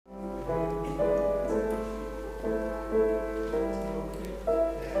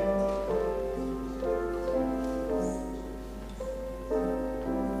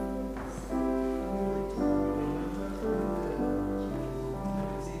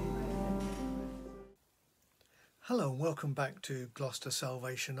Hello and welcome back to Gloucester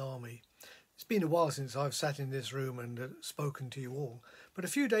Salvation Army. It's been a while since I've sat in this room and spoken to you all, but a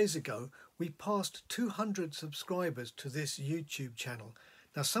few days ago we passed 200 subscribers to this YouTube channel.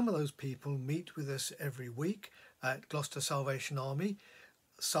 Now some of those people meet with us every week at Gloucester Salvation Army.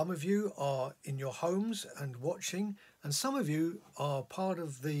 Some of you are in your homes and watching, and some of you are part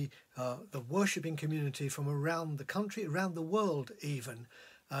of the worshipping community from around the country, around the world even,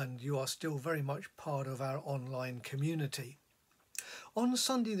 and you are still very much part of our online community. On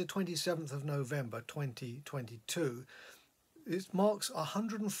Sunday the 27th of November 2022, it marks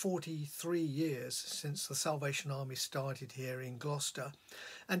 143 years since the Salvation Army started here in Gloucester,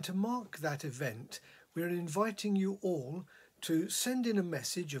 and to mark that event we're inviting you all to send in a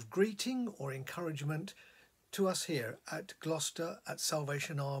message of greeting or encouragement to us here at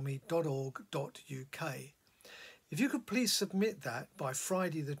gloucester@salvationarmy.org.uk. If you could please submit that by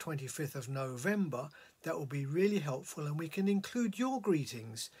Friday the 25th of November, that will be really helpful, and we can include your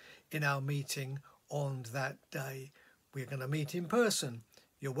greetings in our meeting on that day. We're going to meet in person.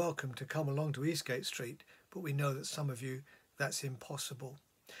 You're welcome to come along to Eastgate Street, but we know that some of you that's impossible.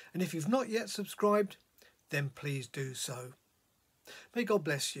 And if you've not yet subscribed, then please do so. May God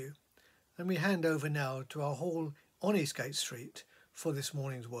bless you. And we hand over now to our hall on Eastgate Street for this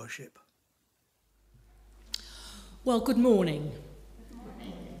morning's worship. Well, good morning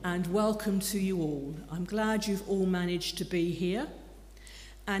and welcome to you all. I'm glad you've all managed to be here.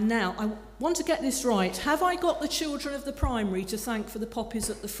 And now, I want to get this right. Have I got the children of the primary to thank for the poppies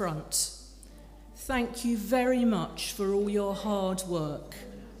at the front? Thank you very much for all your hard work.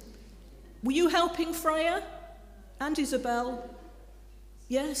 Were you helping Freya and Isabel?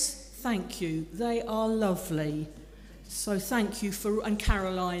 Yes, thank you. They are lovely. So thank you and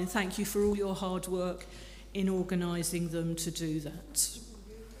Caroline, thank you for all your hard work in organising them to do that.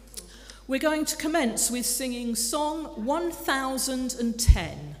 We're going to commence with singing song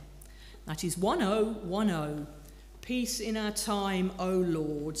 1010. That is 1010. Peace in our time, O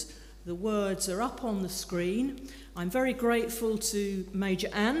Lord. The words are up on the screen. I'm very grateful to Major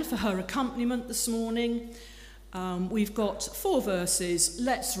Anne for her accompaniment this morning. We've got 4 verses.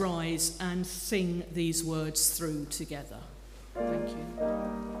 Let's rise and sing these words through together. Thank you.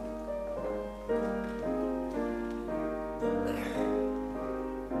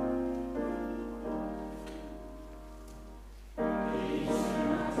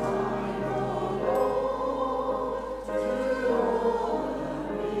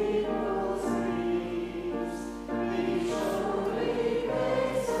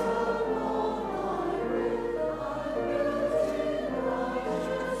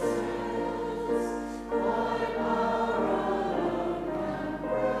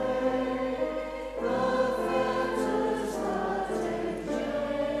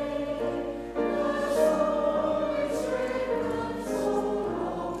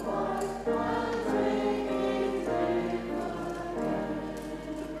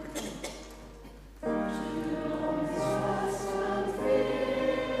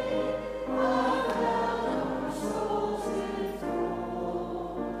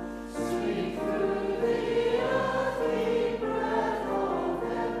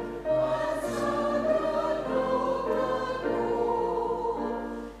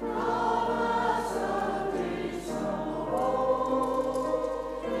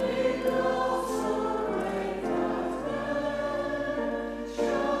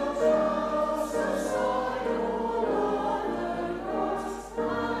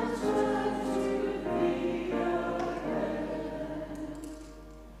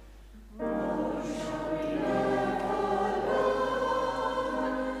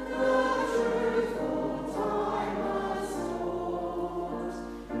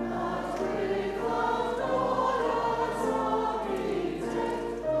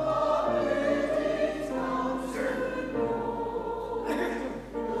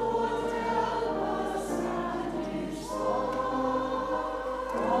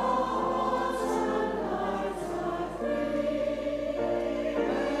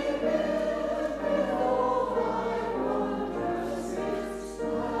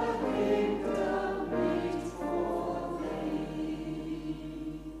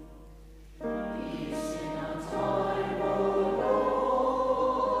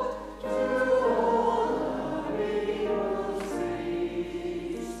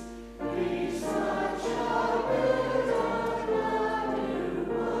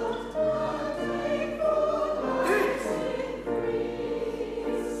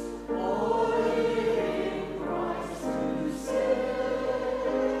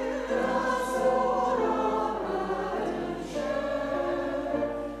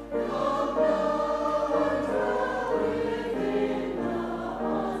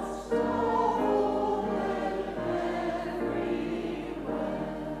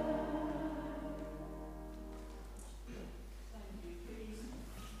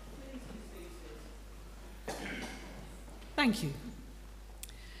 Thank you.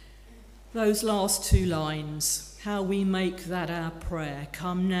 Those last two lines, how we make that our prayer,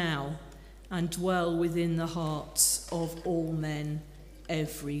 come now and dwell within the hearts of all men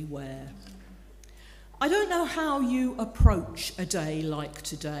everywhere. I don't know how you approach a day like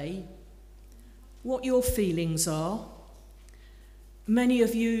today, what your feelings are. Many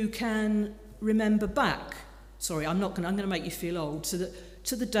of you can remember back, I'm going to make you feel old,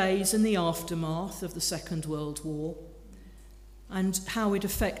 to the days in the aftermath of the Second World War and how it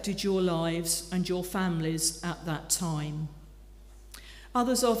affected your lives and your families at that time.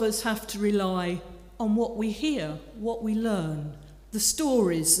 Others of us have to rely on what we hear, what we learn, the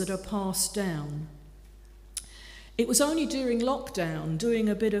stories that are passed down. It was only during lockdown, doing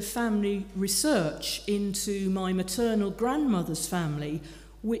a bit of family research into my maternal grandmother's family,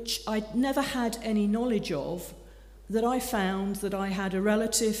 which I'd never had any knowledge of, that I found that I had a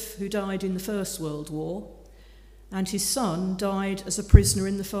relative who died in the First World War, and his son died as a prisoner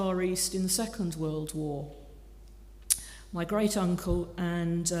in the Far East in the Second World War. My great-uncle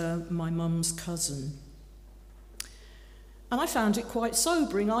and my mum's cousin. And I found it quite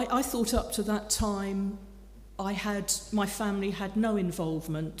sobering. I thought up to that time my family had no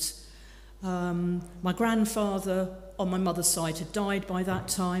involvement. My grandfather on my mother's side had died by that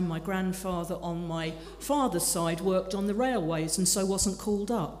time. My grandfather on my father's side worked on the railways and so wasn't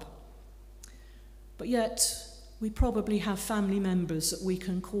called up. But yet, we probably have family members that we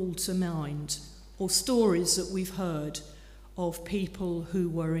can call to mind, or stories that we've heard of people who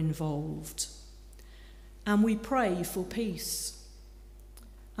were involved. And we pray for peace.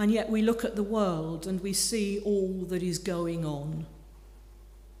 And yet we look at the world and we see all that is going on.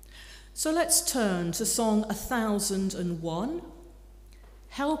 So let's turn to Song 1001.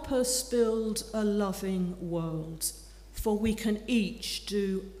 Help us build a loving world, for we can each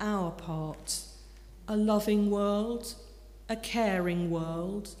do our part. A loving world, a caring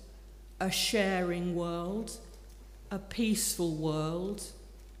world, a sharing world, a peaceful world,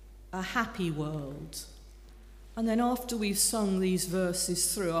 a happy world. And then after we've sung these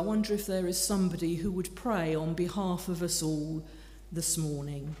verses through, I wonder if there is somebody who would pray on behalf of us all this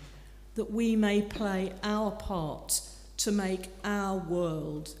morning, that we may play our part to make our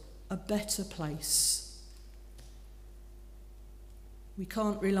world a better place. We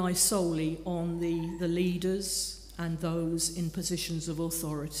can't rely solely on the leaders and those in positions of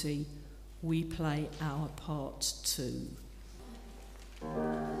authority. We play our part too.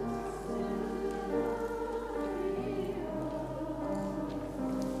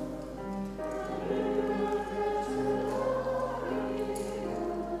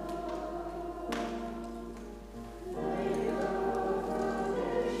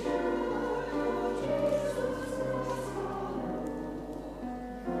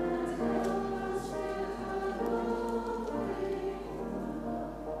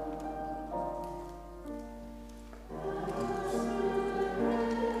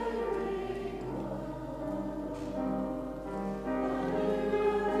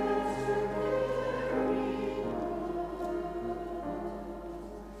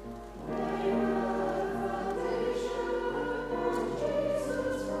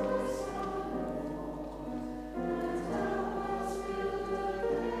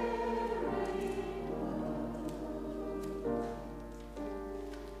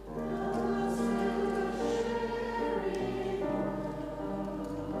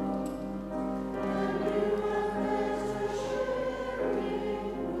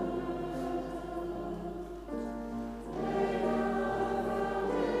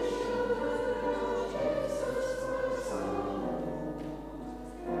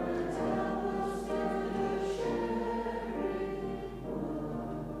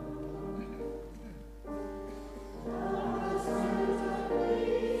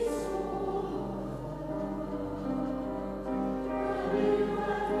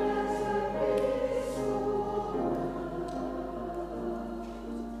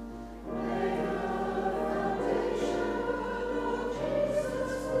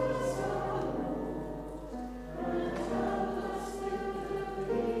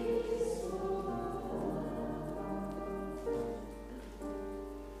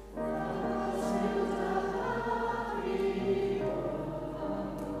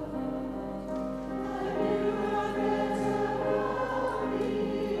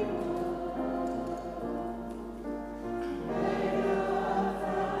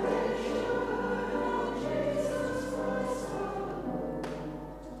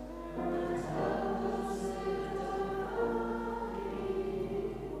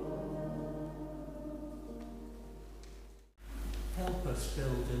 Help us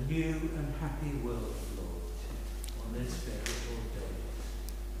build a new and happy world, Lord, on this very day.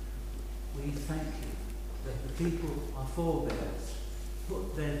 We thank you that the people, our forebears,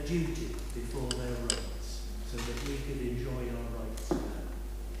 put their duty before their rights so that we could enjoy our rights now.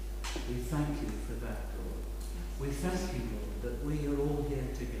 We thank you for that, Lord. We thank you, Lord, that we are all here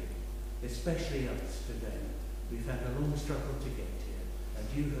together, especially us today. We've had a long struggle to get here, and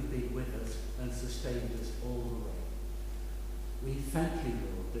you have been with us and sustained us all the way. We thank you,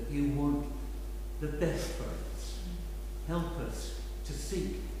 Lord, that you want the best for us. Help us to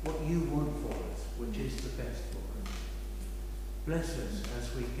seek what you want for us, which is the best for us. Bless us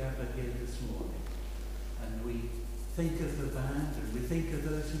as we gather here this morning, and we think of the band, and we think of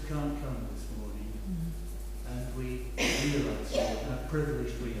those who can't come this morning, and we realise, Lord, how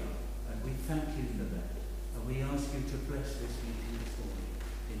privileged we are, and we thank you for that, and we ask you to bless this meeting this morning.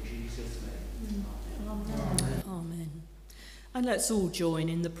 In Jesus' name, Amen. Amen. And let's all join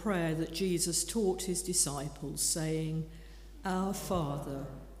in the prayer that Jesus taught his disciples, saying, Our Father,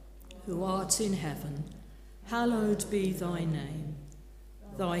 who art in heaven, hallowed be thy name.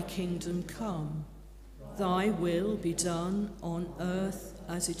 Thy kingdom come, thy will be done on earth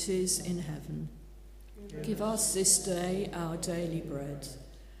as it is in heaven. Give us this day our daily bread,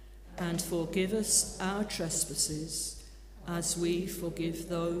 and forgive us our trespasses, as we forgive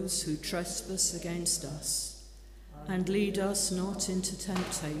those who trespass against us. And lead us not into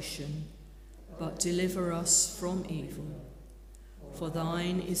temptation, but deliver us from evil. For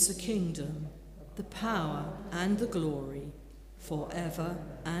thine is the kingdom, the power, and the glory, forever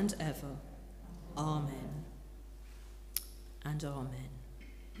and ever. Amen. And amen.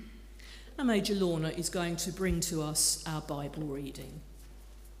 Now Major Lorna is going to bring to us our Bible reading.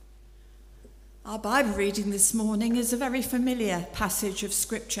 Our Bible reading this morning is a very familiar passage of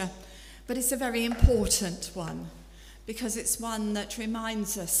Scripture, but it's a very important one, because it's one that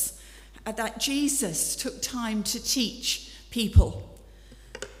reminds us that Jesus took time to teach people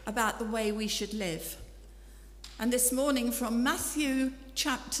about the way we should live. And this morning from Matthew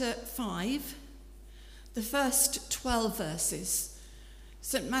chapter 5, the first 12 verses,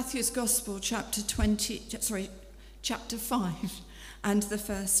 St. Matthew's Gospel chapter 5 and the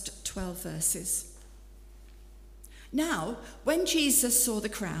first 12 verses. Now, when Jesus saw the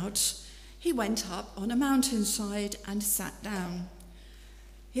crowds, he went up on a mountainside and sat down.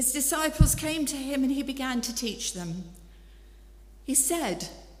 His disciples came to him and he began to teach them. He said,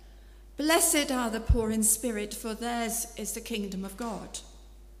 Blessed are the poor in spirit, for theirs is the kingdom of God.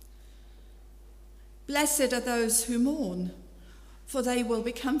 Blessed are those who mourn, for they will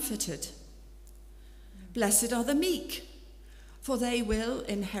be comforted. Blessed are the meek, for they will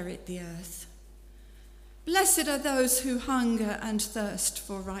inherit the earth. Blessed are those who hunger and thirst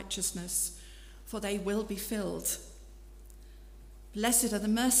for righteousness, for they will be filled. Blessed are the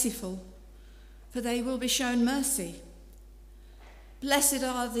merciful, for they will be shown mercy. Blessed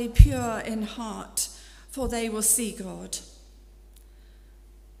are the pure in heart, for they will see God.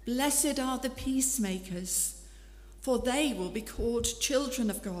 Blessed are the peacemakers, for they will be called children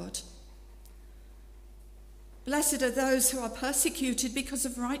of God. Blessed are those who are persecuted because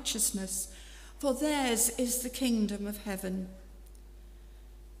of righteousness, for theirs is the kingdom of heaven.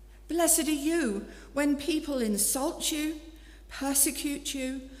 Blessed are you when people insult you, persecute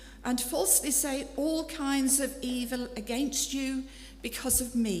you, and falsely say all kinds of evil against you because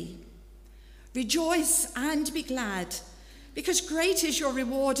of me. Rejoice and be glad, because great is your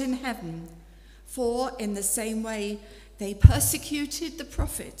reward in heaven. For in the same way they persecuted the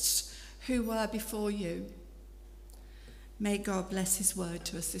prophets who were before you. May God bless his word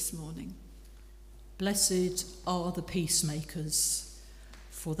to us this morning. Blessed are the peacemakers,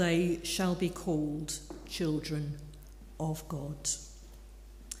 for they shall be called children of God.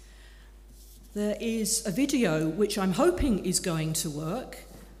 There is a video which I'm hoping is going to work,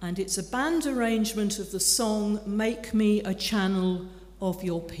 and it's a band arrangement of the song Make Me a Channel of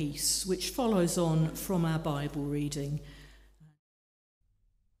Your Peace, which follows on from our Bible reading.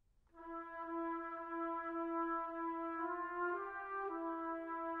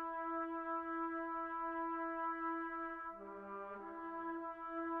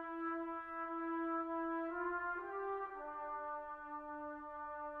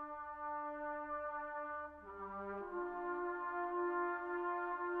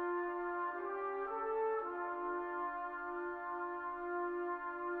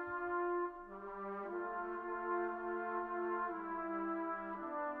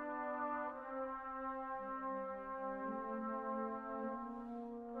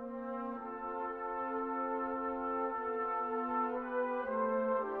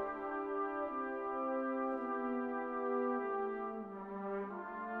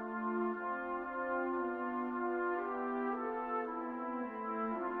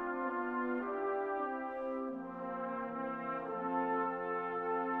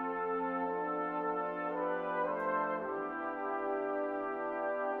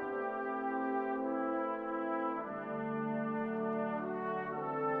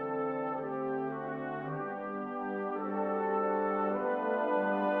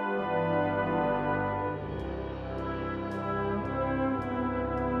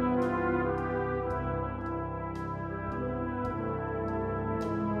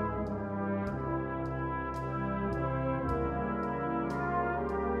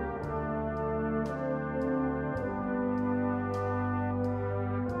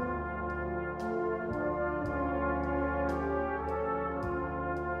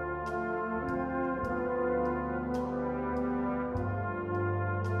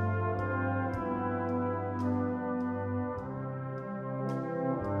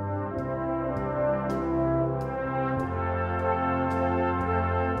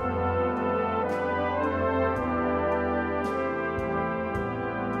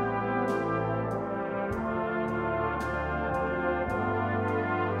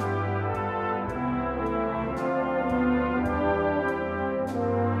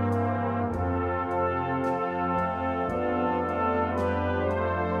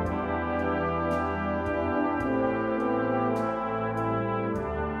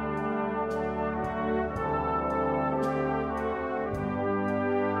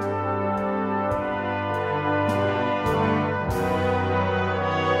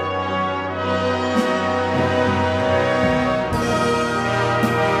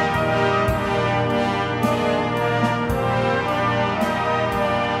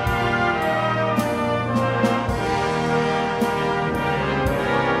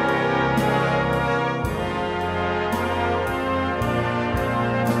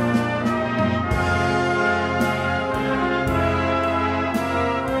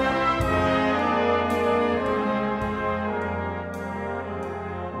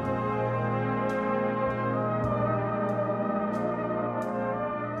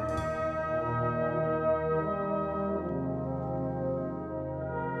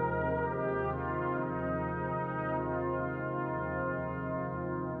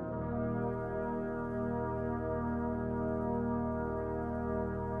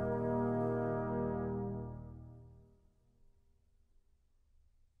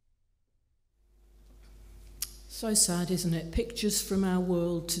 So sad, isn't it? Pictures from our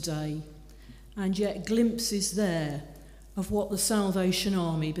world today, and yet glimpses there of what the Salvation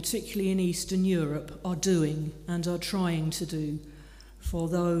Army, particularly in Eastern Europe, are doing and are trying to do for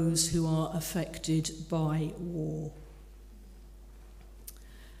those who are affected by war.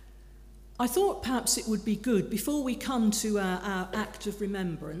 I thought perhaps it would be good, before we come to our act of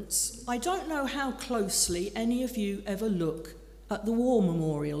remembrance, I don't know how closely any of you ever look at the War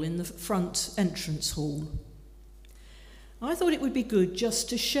Memorial in the front entrance hall. I thought it would be good just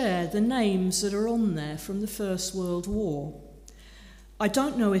to share the names that are on there from the First World War. I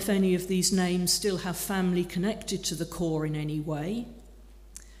don't know if any of these names still have family connected to the Corps in any way,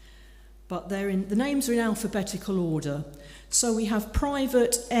 but the names are in alphabetical order. So we have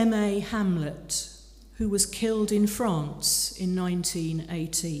Private M.A. Hamlet, who was killed in France in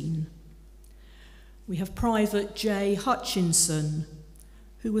 1918. We have Private J. Hutchinson,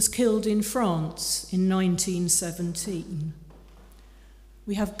 who was killed in France in 1917.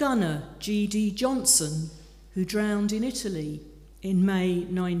 We have Gunner G.D. Johnson, who drowned in Italy in May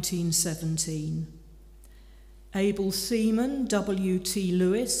 1917. Able Seaman W.T.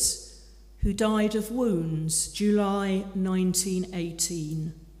 Lewis, who died of wounds July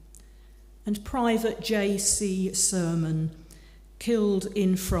 1918. And Private J.C. Sermon, killed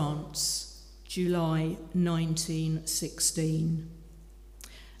in France, July 1916.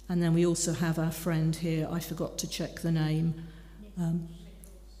 And then we also have our friend here, I forgot to check the name,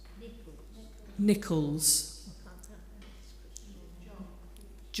 Nichols.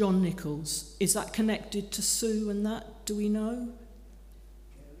 John Nichols. Is that connected to Sue and that? Do we know?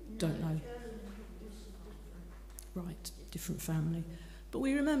 Don't know. Right, different family. But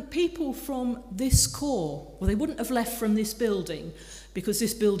we remember people from this Corps. Well, they wouldn't have left from this building because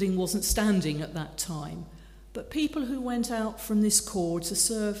this building wasn't standing at that time. But people who went out from this Corps to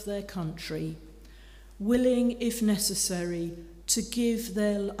serve their country, willing, if necessary, to give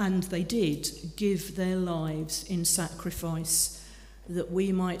and they did, give their lives in sacrifice that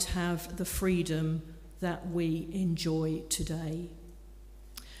we might have the freedom that we enjoy today.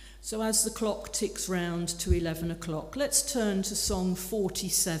 So as the clock ticks round to 11 o'clock, let's turn to Song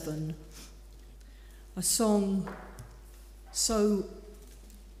 47, a song so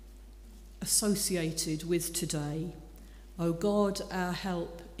associated with today. O God, our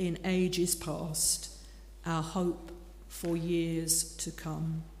help in ages past, our hope for years to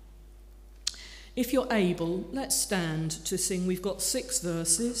come. If you're able, let's stand to sing. We've got 6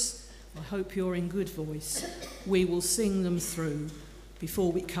 verses. I hope you're in good voice. We will sing them through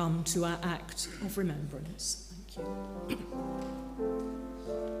before we come to our act of remembrance. Thank you.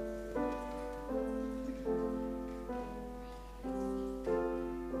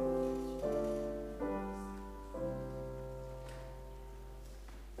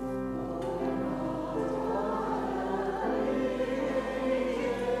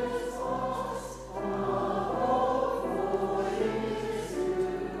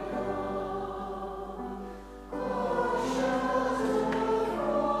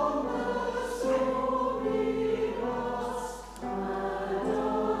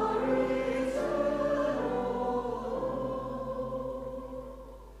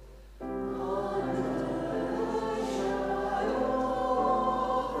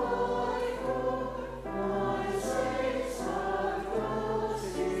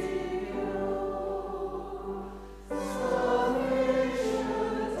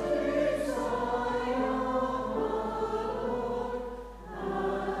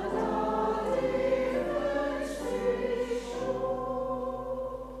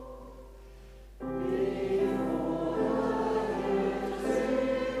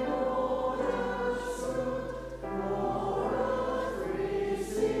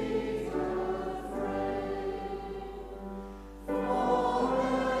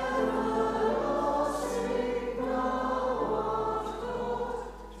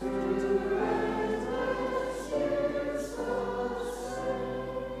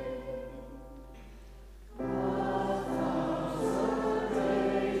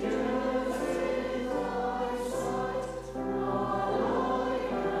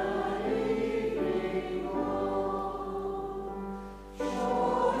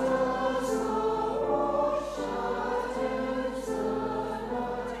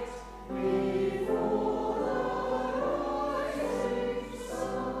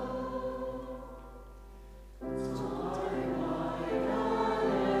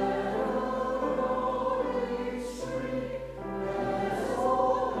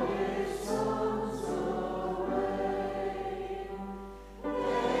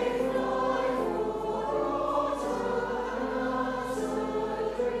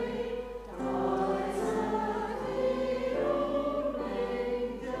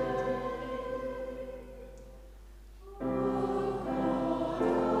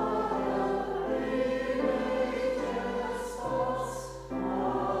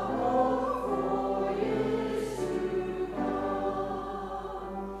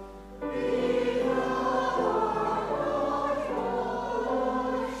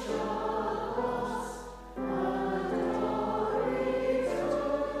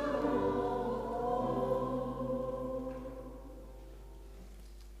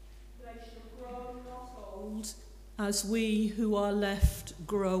 as we who are left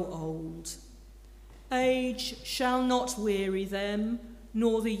grow old. Age shall not weary them,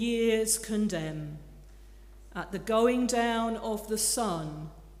 nor the years condemn. At the going down of the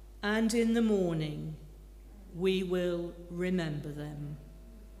sun and in the morning, we will remember them.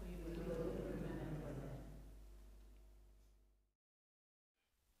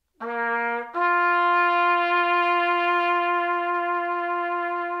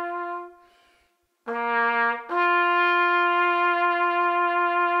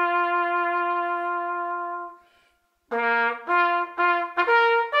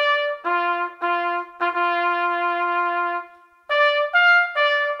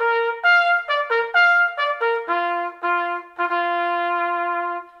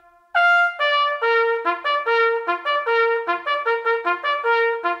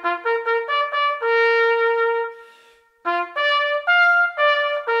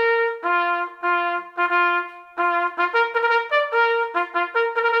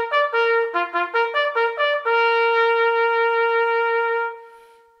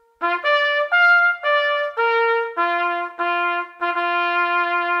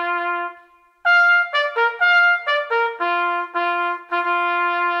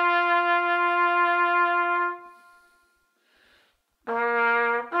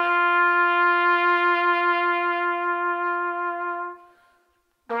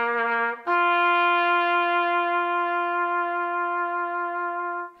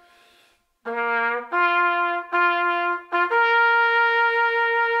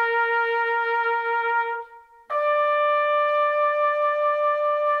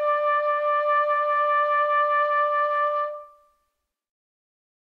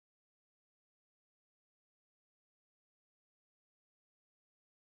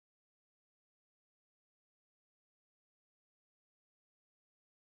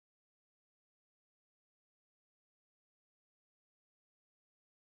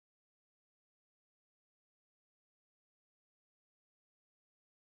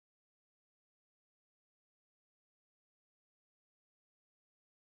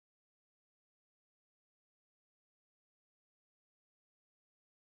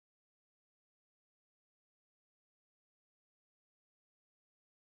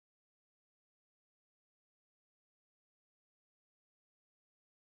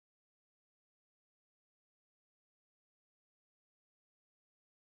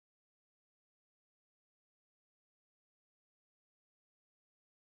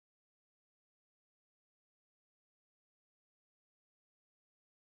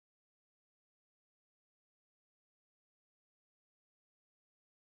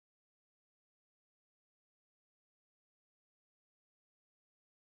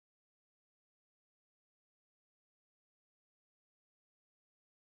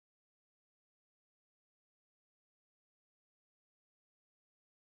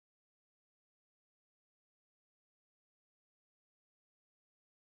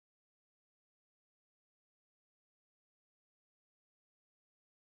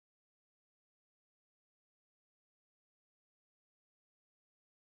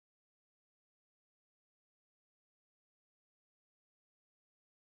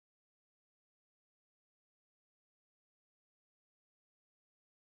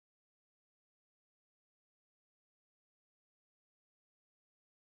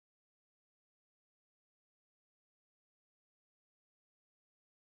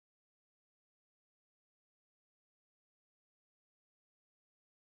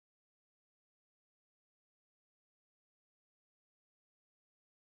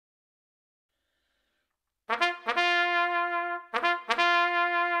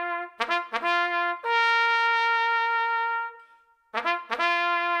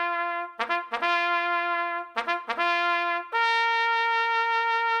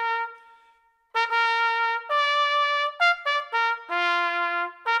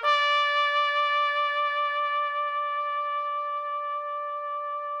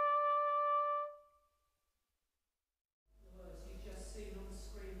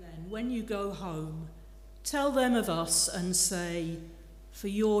 When you go home, tell them of us and say, for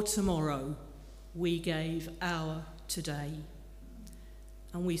your tomorrow, we gave our today.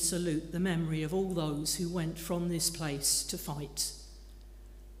 And we salute the memory of all those who went from this place to fight,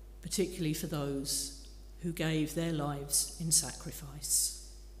 particularly for those who gave their lives in sacrifice.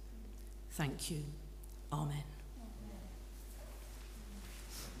 Thank you. Amen.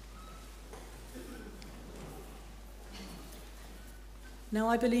 Now,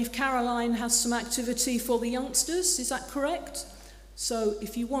 I believe Caroline has some activity for the youngsters, is that correct? So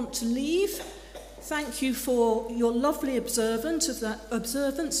if you want to leave, thank you for your lovely observance of that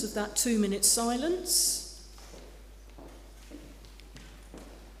 2-minute silence.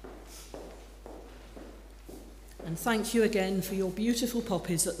 And thank you again for your beautiful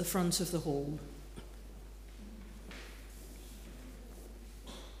poppies at the front of the hall.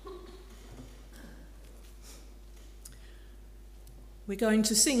 We're going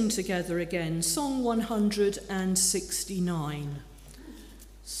to sing together again, Song 169.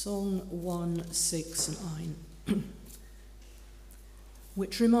 Song 169,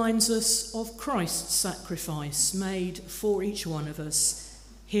 which reminds us of Christ's sacrifice made for each one of us.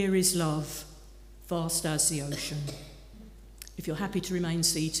 Here is love, vast as the ocean. If you're happy to remain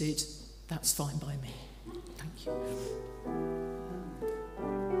seated, that's fine by me. Thank you.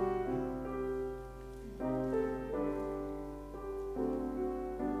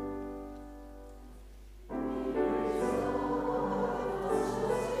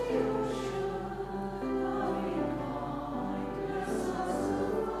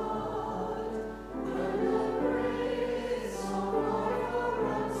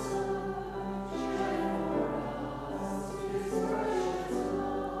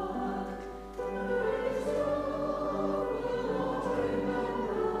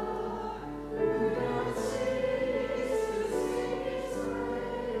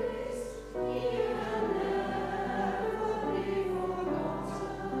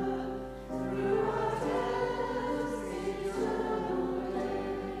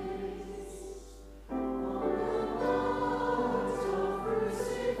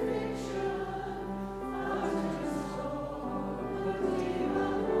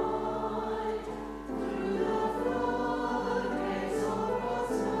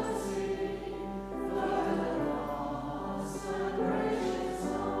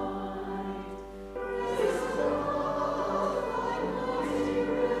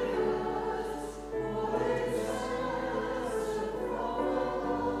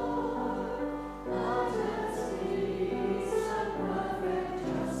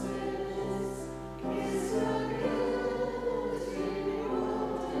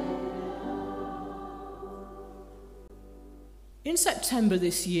 In September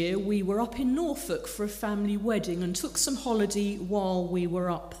this year, we were up in Norfolk for a family wedding and took some holiday while we were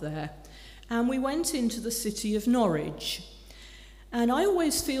up there. And we went into the city of Norwich. And I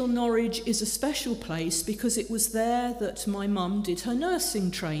always feel Norwich is a special place because it was there that my mum did her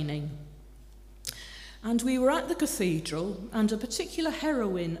nursing training. And we were at the cathedral, and a particular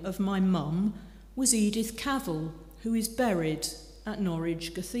heroine of my mum was Edith Cavell, who is buried at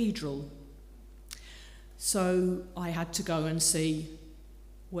Norwich Cathedral. So I had to go and see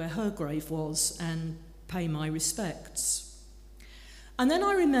where her grave was and pay my respects. And then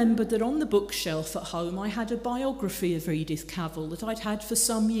I remembered that on the bookshelf at home I had a biography of Edith Cavell that I'd had for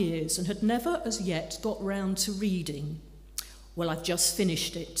some years and had never as yet got round to reading. Well, I've just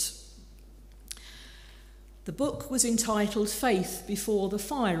finished it. The book was entitled Faith Before the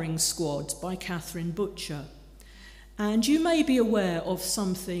Firing Squad by Catherine Butcher. And you may be aware of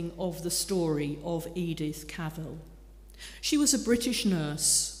something of the story of Edith Cavell. She was a British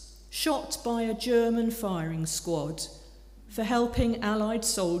nurse, shot by a German firing squad for helping Allied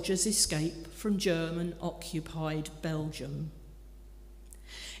soldiers escape from German-occupied Belgium.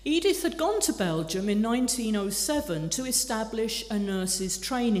 Edith had gone to Belgium in 1907 to establish a nurses'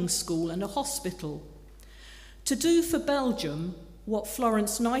 training school and a hospital, to do for Belgium what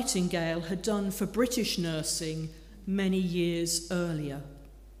Florence Nightingale had done for British nursing many years earlier.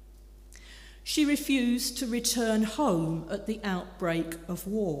 She refused to return home at the outbreak of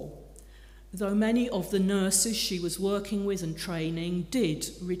war, though many of the nurses she was working with and training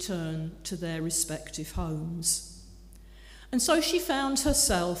did return to their respective homes. And so she found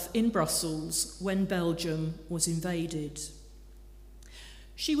herself in Brussels when Belgium was invaded.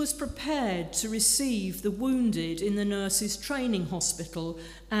 She was prepared to receive the wounded in the nurses' training hospital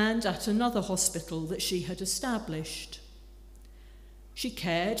and at another hospital that she had established. She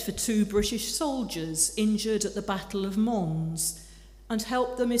cared for 2 British soldiers injured at the Battle of Mons and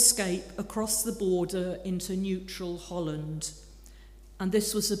helped them escape across the border into neutral Holland. And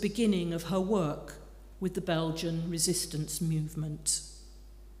this was the beginning of her work with the Belgian resistance movement.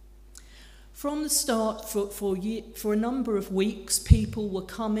 From the start, for a number of weeks, people were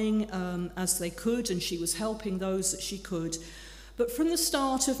coming as they could, and she was helping those that she could. But from the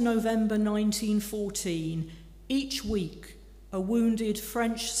start of November 1914, each week, a wounded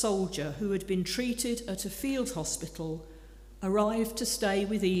French soldier who had been treated at a field hospital arrived to stay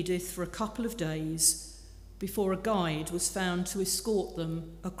with Edith for a couple of days before a guide was found to escort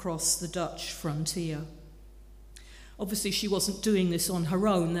them across the Dutch frontier. Obviously, she wasn't doing this on her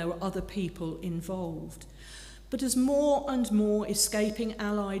own. There were other people involved. But as more and more escaping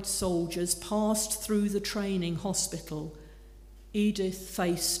Allied soldiers passed through the training hospital, Edith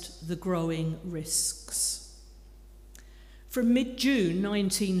faced the growing risks. From mid-June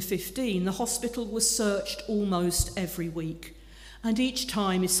 1915, the hospital was searched almost every week, and each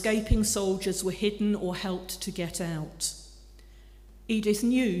time escaping soldiers were hidden or helped to get out. Edith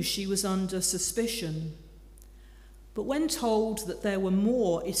knew she was under suspicion, but when told that there were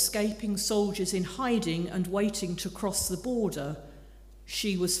more escaping soldiers in hiding and waiting to cross the border,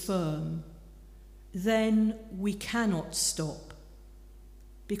 she was firm. Then we cannot stop,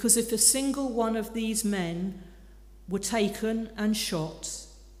 because if a single one of these men were taken and shot,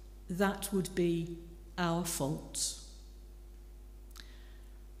 that would be our fault.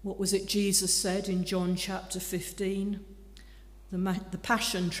 What was it Jesus said in John chapter 15? The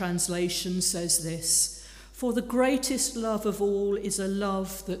Passion Translation says this: "For the greatest love of all is a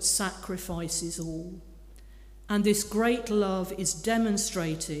love that sacrifices all. And this great love is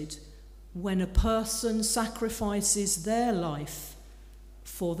demonstrated when a person sacrifices their life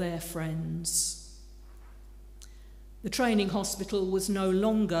for their friends." The training hospital was no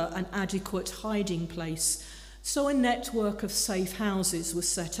longer an adequate hiding place, so a network of safe houses was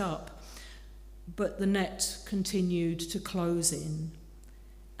set up, but the net continued to close in.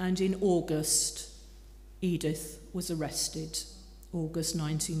 And in August, Edith was arrested, August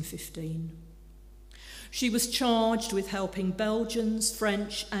 1915. She was charged with helping Belgians,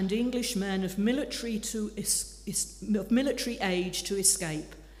 French and English men of military age to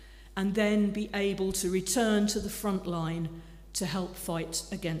escape and then be able to return to the front line to help fight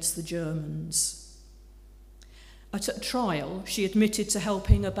against the Germans. At a trial, she admitted to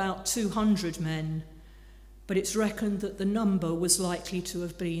helping about 200 men, but it's reckoned that the number was likely to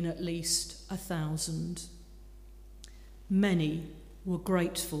have been at least 1,000. Many were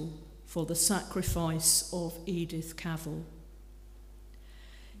grateful for the sacrifice of Edith Cavell.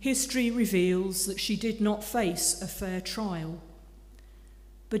 History reveals that she did not face a fair trial,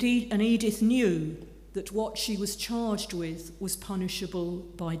 but Edith knew that what she was charged with was punishable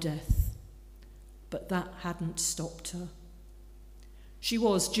by death, but that hadn't stopped her. She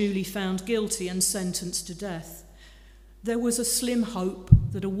was duly found guilty and sentenced to death. There was a slim hope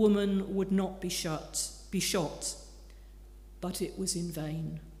that a woman would not be shot, but it was in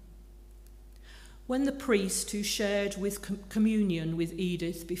vain. When the priest who shared with communion with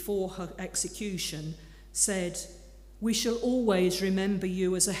Edith before her execution said, "We shall always remember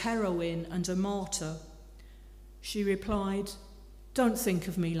you as a heroine and a martyr," she replied, "Don't think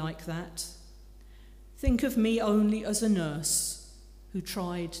of me like that. Think of me only as a nurse who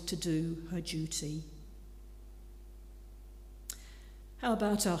tried to do her duty." How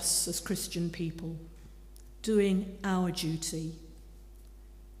about us as Christian people, doing our duty?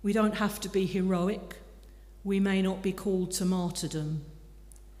 We don't have to be heroic. We may not be called to martyrdom.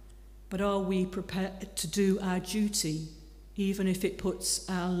 But are we prepared to do our duty, even if it puts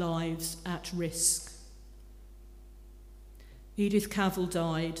our lives at risk? Edith Cavell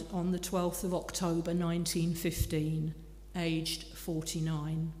died on the 12th of October 1915, aged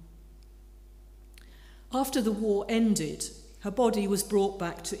 49. After the war ended, her body was brought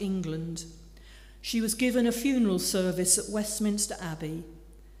back to England. She was given a funeral service at Westminster Abbey,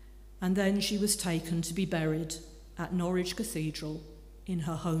 and then she was taken to be buried at Norwich Cathedral in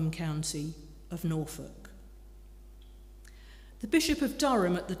her home county of Norfolk. The Bishop of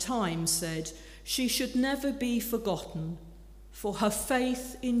Durham at the time said she should never be forgotten for her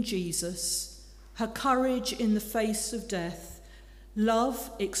faith in Jesus, her courage in the face of death,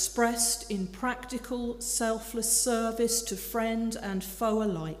 love expressed in practical, selfless service to friend and foe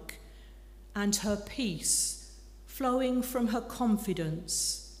alike, and her peace flowing from her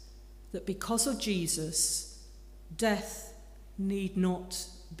confidence that because of Jesus, death need not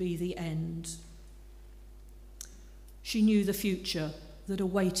be the end. She knew the future that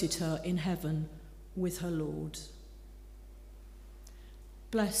awaited her in heaven with her Lord.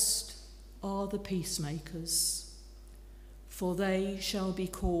 Blessed are the peacemakers, for they shall be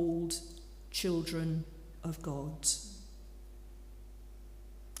called children of God.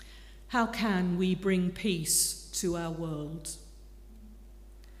 How can we bring peace to our world?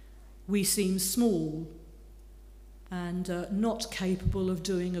 We seem small and not capable of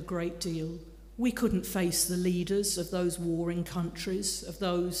doing a great deal. We couldn't face the leaders of those warring countries, of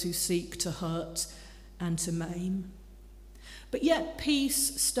those who seek to hurt and to maim. But yet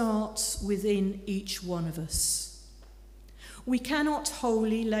peace starts within each one of us. We cannot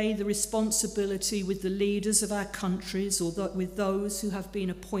wholly lay the responsibility with the leaders of our countries or with those who have been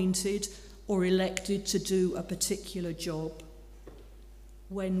appointed or elected to do a particular job.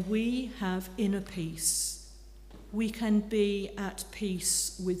 When we have inner peace, we can be at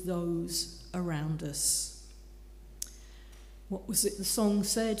peace with those around us. What was it the song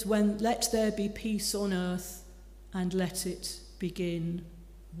said? When let there be peace on earth and let it begin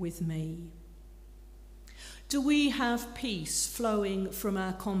with me. Do we have peace flowing from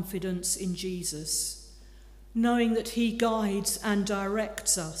our confidence in Jesus, knowing that he guides and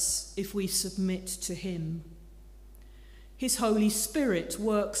directs us if we submit to him? His Holy Spirit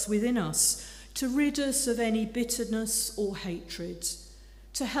works within us to rid us of any bitterness or hatred,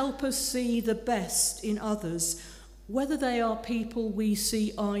 to help us see the best in others, whether they are people we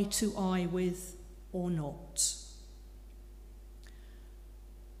see eye to eye with or not.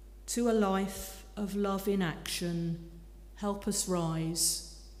 To a life of love in action, help us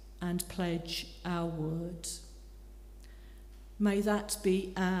rise and pledge our word. May that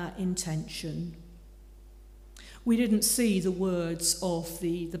be our intention. We didn't see the words of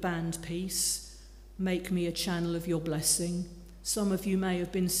the band piece, "Make me a channel of your blessing." Some of you may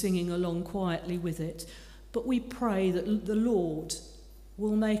have been singing along quietly with it, but we pray that the Lord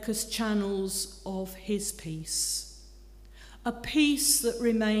will make us channels of his peace. A peace that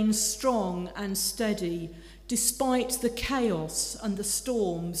remains strong and steady despite the chaos and the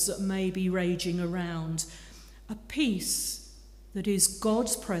storms that may be raging around. A peace that is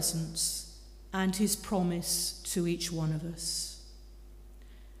God's presence and his promise to each one of us.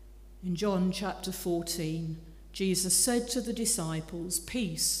 In John chapter 14, Jesus said to the disciples,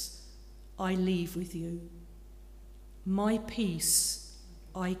 "Peace I leave with you. My peace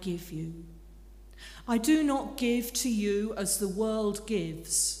I give you. I do not give to you as the world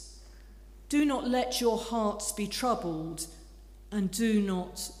gives. Do not let your hearts be troubled, and do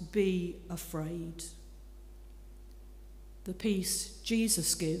not be afraid." The peace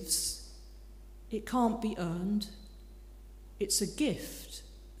Jesus gives, it can't be earned. It's a gift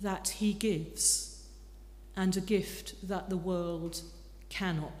that he gives, and a gift that the world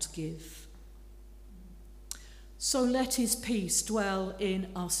cannot give. So let his peace dwell in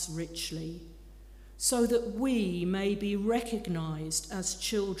us richly, so that we may be recognised as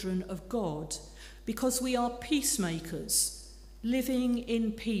children of God, because we are peacemakers, living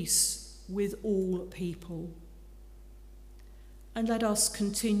in peace with all people. And let us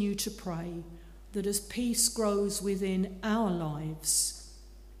continue to pray that as peace grows within our lives,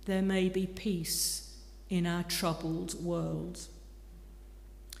 there may be peace in our troubled world.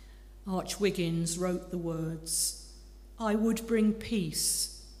 Arch Wiggins wrote the words, "I would bring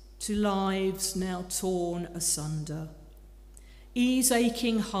peace to lives now torn asunder, ease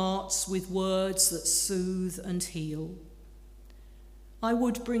aching hearts with words that soothe and heal. I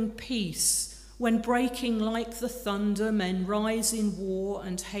would bring peace when breaking like the thunder men rise in war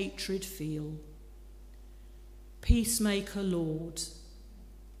and hatred feel. Peacemaker, Lord,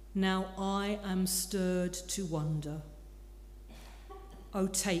 now I am stirred to wonder. O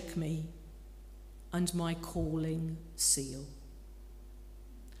take me and my calling seal."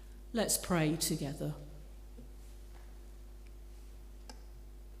 Let's pray together.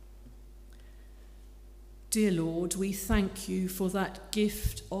 Dear Lord, we thank you for that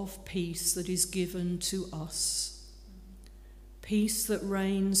gift of peace that is given to us. Peace that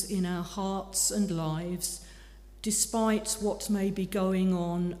reigns in our hearts and lives, despite what may be going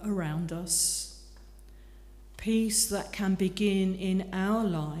on around us. Peace that can begin in our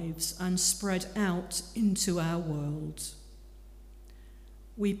lives and spread out into our world.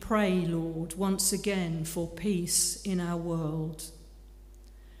 We pray, Lord, once again for peace in our world.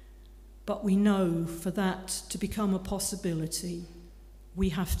 But we know for that to become a possibility, we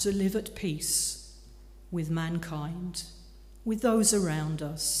have to live at peace with mankind, with those around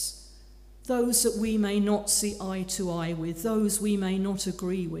us, those that we may not see eye to eye with, those we may not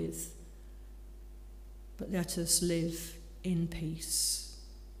agree with. But let us live in peace.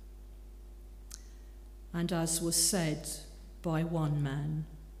 And as was said by one man,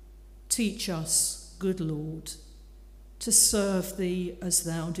 teach us, good Lord, to serve thee as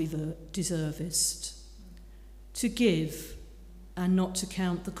thou deservest, to give and not to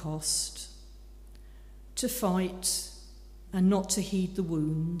count the cost, to fight and not to heed the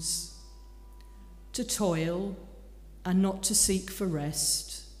wounds, to toil and not to seek for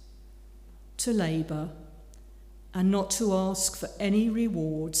rest, to labour and not to ask for any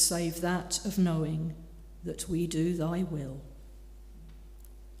reward save that of knowing that we do thy will.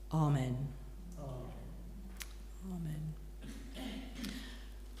 Amen. Amen.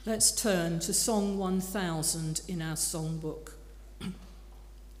 Let's turn to Song 1000 in our songbook.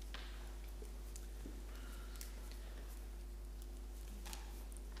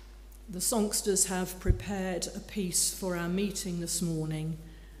 The songsters have prepared a piece for our meeting this morning,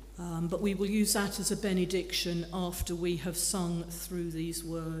 but we will use that as a benediction after we have sung through these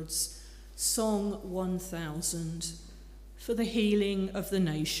words. Song 1000, for the healing of the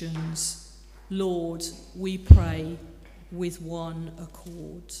nations, Lord, we pray with one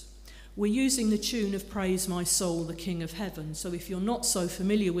accord. We're using the tune of Praise My Soul, the King of Heaven. So if you're not so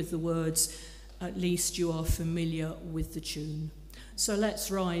familiar with the words, at least you are familiar with the tune. So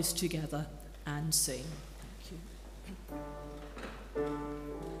let's rise together and sing. Thank you.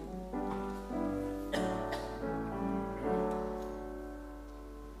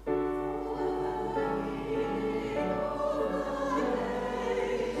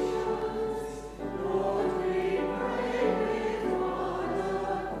 Lord,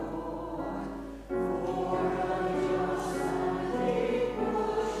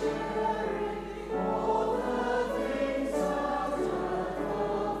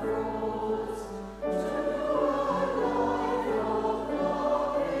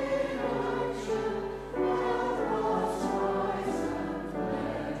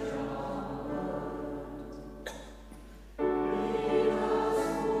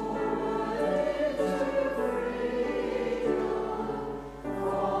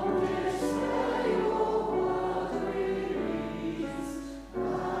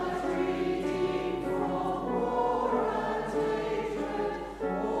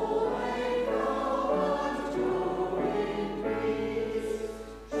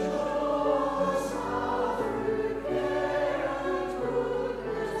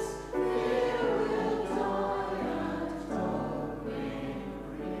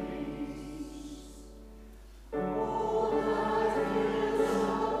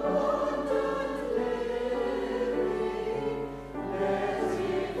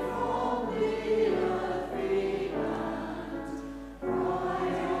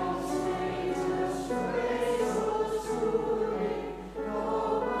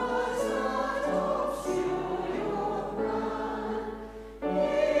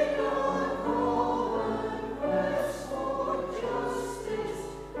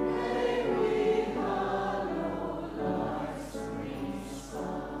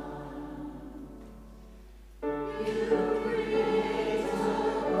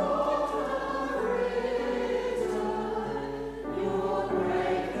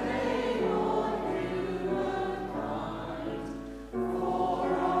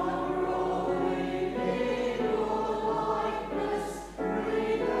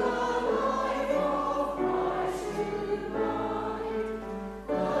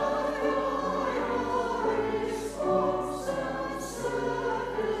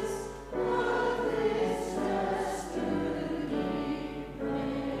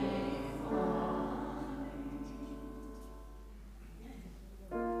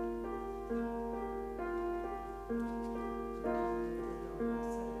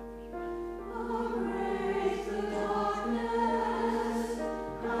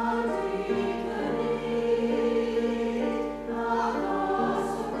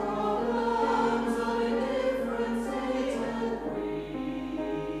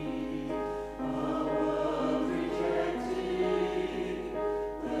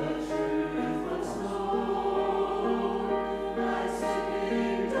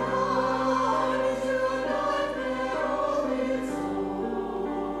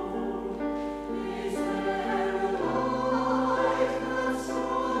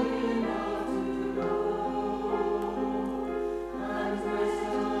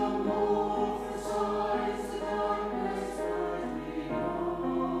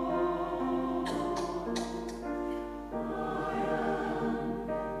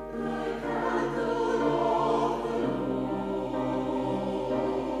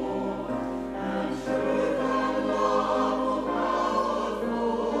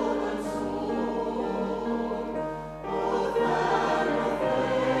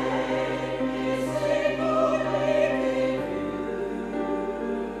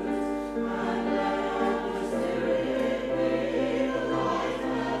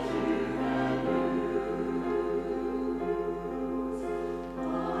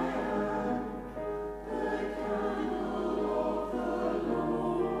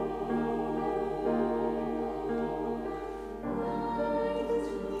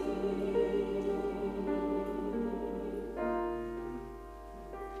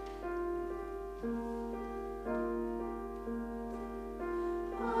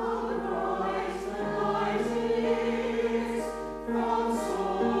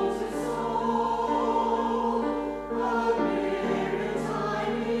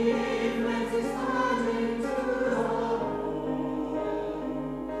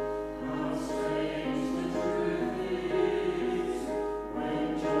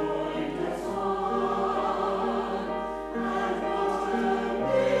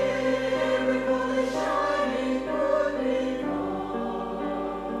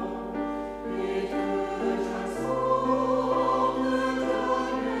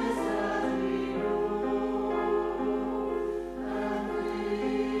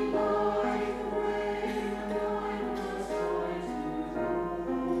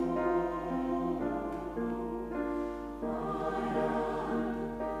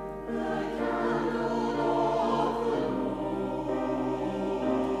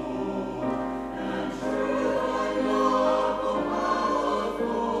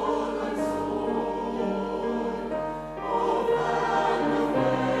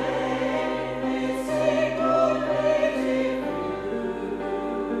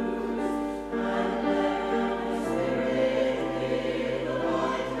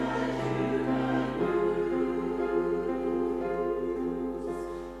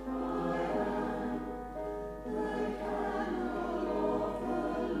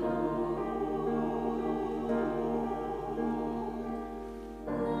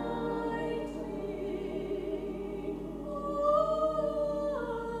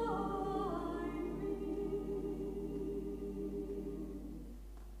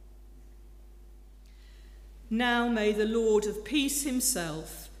 Now may the Lord of peace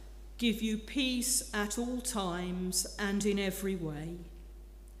himself give you peace at all times and in every way.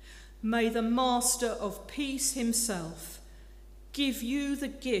 May the Master of peace himself give you the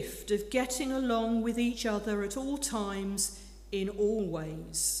gift of getting along with each other at all times in all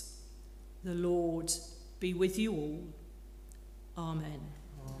ways. The Lord be with you all. Amen.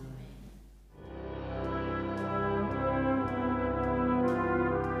 Amen.